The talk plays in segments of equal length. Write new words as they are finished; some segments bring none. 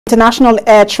International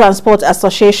Air Transport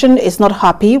Association is not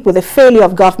happy with the failure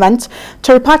of government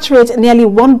to repatriate nearly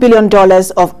 $1 billion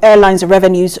of airlines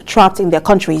revenues trapped in their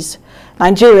countries.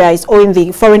 Nigeria is owing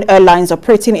the foreign airlines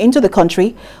operating into the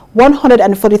country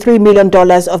 $143 million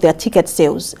of their ticket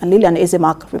sales. And Lillian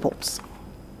Ezemak reports.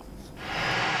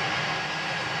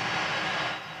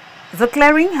 The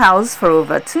clearinghouse for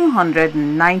over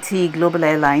 290 global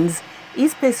airlines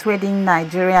is persuading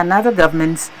Nigeria and other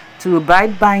governments to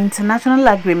abide by international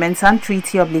agreements and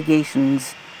treaty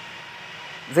obligations.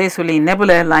 This will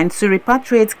enable airlines to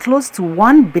repatriate close to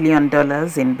 $1 billion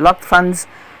in blocked funds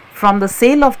from the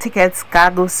sale of tickets,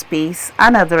 cargo space,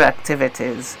 and other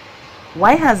activities.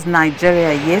 Why has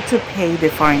Nigeria yet to pay the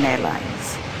foreign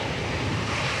airlines?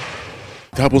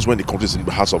 It happens when the country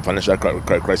has some financial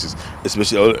crisis,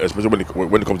 especially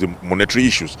when it comes to monetary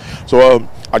issues. So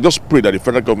I just pray that the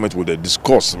federal government will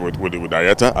discuss with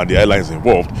IATA and the airlines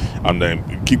involved, and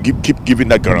then keep giving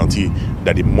that guarantee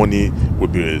that the money will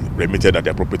be remitted at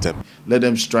the appropriate time. Let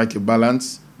them strike a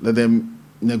balance, let them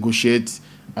negotiate,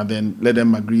 and then let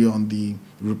them agree on the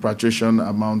repatriation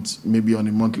amount, maybe on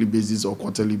a monthly basis or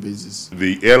quarterly basis.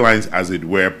 The airlines, as it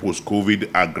were,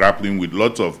 post-COVID are grappling with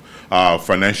lots of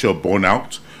financial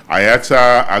burnout.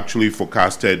 IATA actually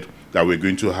forecasted that we're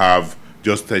going to have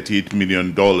just $38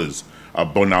 million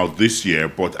burnout this year,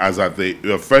 but as at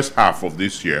the first half of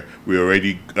this year, we're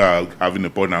already having a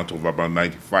burnout of about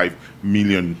 $95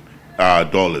 million.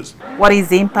 What is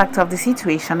the impact of the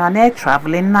situation on air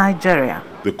travel in Nigeria?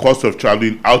 The cost of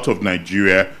traveling out of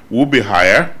Nigeria will be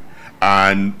higher,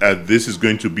 and this is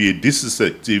going to be a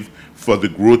disincentive for the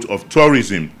growth of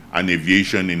tourism and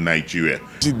aviation in Nigeria.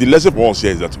 See, the lesson for us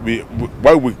here is that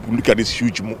while we look at these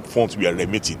huge funds we are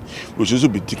remitting, we should also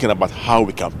be thinking about how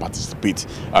we can participate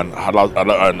and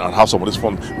have some of this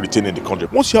fund retained in the country.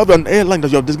 Once you have an airline that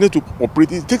you have designated to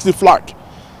operate, it takes the flag.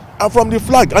 And from the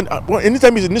flag, and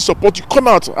anytime you need support, you come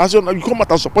out and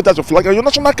support as a flag and your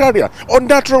national carrier on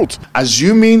that route.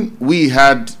 Assuming we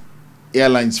had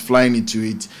airlines flying into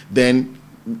it, then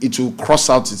it will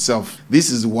cross out itself. This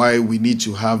is why we need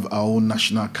to have our own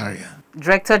national carrier.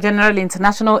 Director General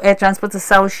International Air Transport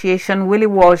Association Willie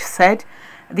Walsh said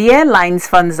the airlines'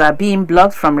 funds are being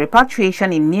blocked from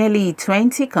repatriation in nearly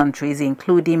 20 countries,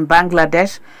 including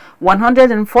Bangladesh,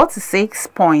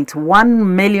 $146.1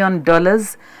 million,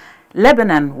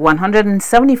 Lebanon,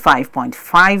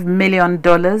 $175.5 million,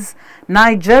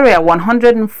 Nigeria,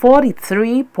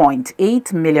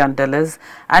 $143.8 million,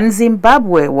 and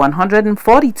Zimbabwe,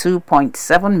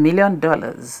 $142.7 million.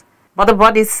 But the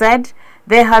body said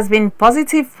there has been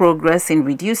positive progress in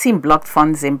reducing blocked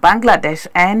funds in Bangladesh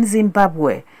and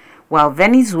Zimbabwe, while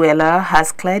Venezuela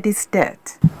has cleared its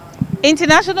debt.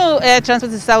 International Air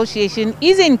Transport Association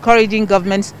is encouraging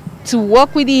governments to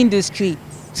work with the industry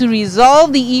to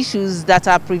resolve the issues that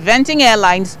are preventing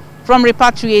airlines from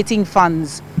repatriating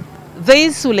funds.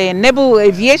 This will enable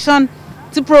aviation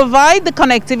to provide the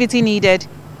connectivity needed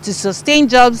to sustain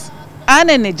jobs and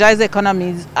energize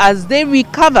economies as they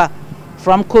recover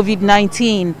from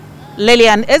COVID-19.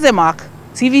 Lillian Ezemak,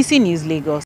 TVC News, Lagos.